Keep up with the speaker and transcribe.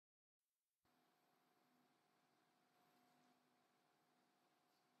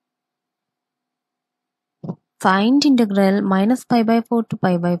Find integral minus pi by 4 to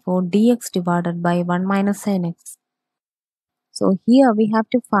pi by 4 dx divided by 1 minus sin x. So here we have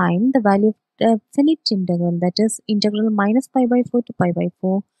to find the value of the definite integral, that is integral minus pi by 4 to pi by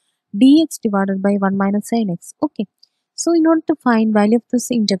 4 dx divided by 1 minus sin x. Okay. So in order to find value of this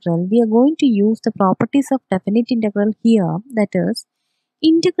integral, we are going to use the properties of definite integral here, that is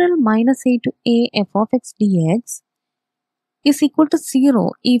integral minus a to a f of x dx is equal to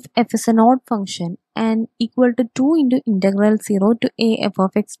 0 if f is an odd function and equal to 2 into integral 0 to a f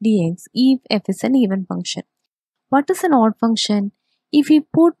of x dx if f is an even function. What is an odd function? If we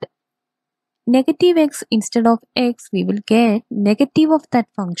put negative x instead of x, we will get negative of that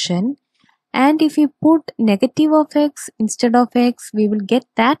function, and if we put negative of x instead of x, we will get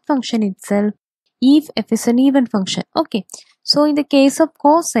that function itself if f is an even function. Okay, so in the case of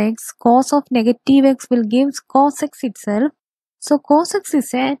cos x, cos of negative x will give cos x itself. So cos x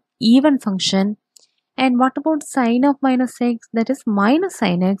is an even function. And what about sine of minus x? That is minus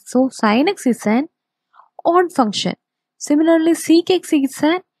sine x. So sine x is an odd function. Similarly, sec x is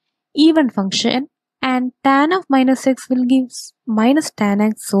an even function, and tan of minus x will give minus tan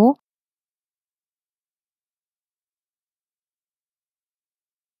x. So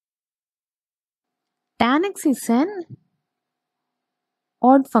tan x is an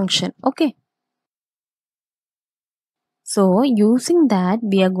odd function. Okay. So using that,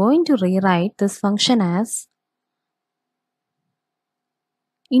 we are going to rewrite this function as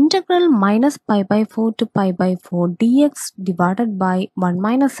integral minus pi by 4 to pi by 4 dx divided by 1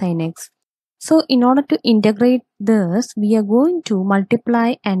 minus sin x. So in order to integrate this, we are going to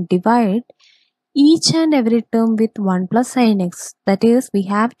multiply and divide each and every term with 1 plus sin x. That is, we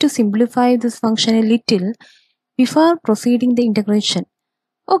have to simplify this function a little before proceeding the integration.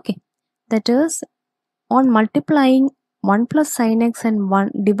 Okay, that is, on multiplying 1 plus sin x and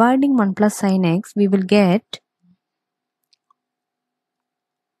dividing 1 plus sin x, we will get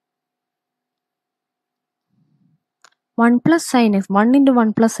 1 plus sin x, 1 into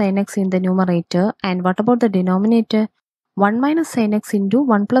 1 plus sin x in the numerator, and what about the denominator? 1 minus sin x into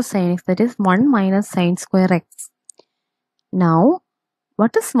 1 plus sin x, that is 1 minus sin square x. Now,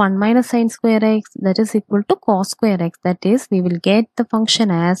 what is 1 minus sin square x? That is equal to cos square x. That is, we will get the function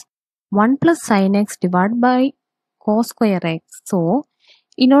as 1 plus sin x divided by cos square x. So,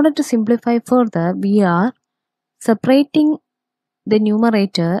 in order to simplify further, we are separating the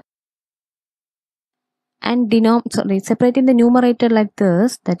numerator and separating the numerator like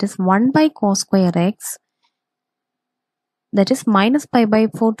this, that is 1 by cos square x, that is minus pi by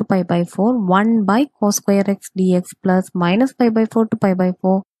 4 to pi by 4, 1 by cos square x dx plus minus pi by 4 to pi by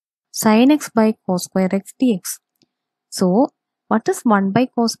 4 sin x by cos square x dx. So, what is 1 by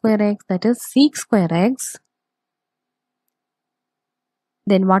cos square x? That is sec square x.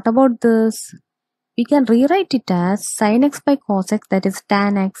 Then what about this? We can rewrite it as sin x by cos x, that is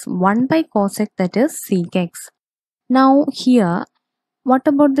tan x, 1 by cos x, that is sec x. Now here, what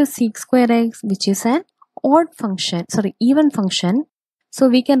about the sec square x, which is an even function. So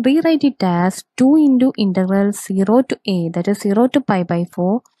we can rewrite it as 2 into integral 0 to a, that is 0 to pi by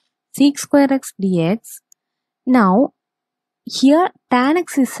 4 sec square x dx. Now here tan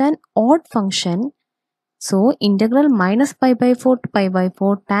x is an odd function. So integral minus pi by 4 to pi by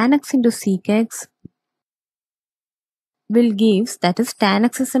 4 tan x into sec x will give, that is tan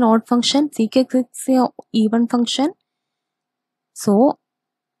x is an odd function, sec x is an even function. So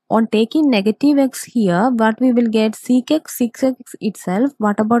on taking negative x here, what we will get? Sec x itself.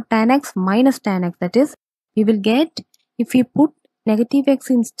 What about tan x? Minus tan x. That is, we will get, if we put negative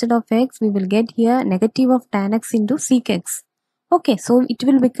x instead of x, we will get here negative of tan x into sec x. Okay, so it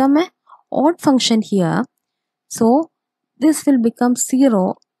will become an odd function here. So this will become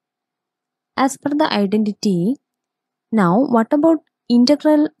 0 as per the identity. Now, what about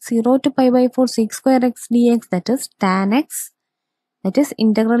integral 0 to pi by 4 sec square x dx, that is tan x. That is,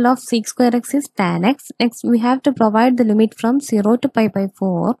 integral of sec square x is tan x. Next, we have to provide the limit from 0 to pi by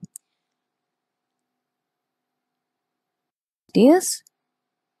 4. It is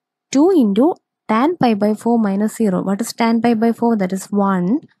 2 into tan pi by 4 minus 0. What is tan pi by 4? That is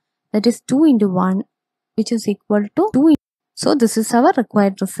 1. That is 2 into 1, which is equal to 2. So, this is our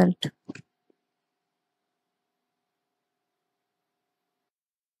required result.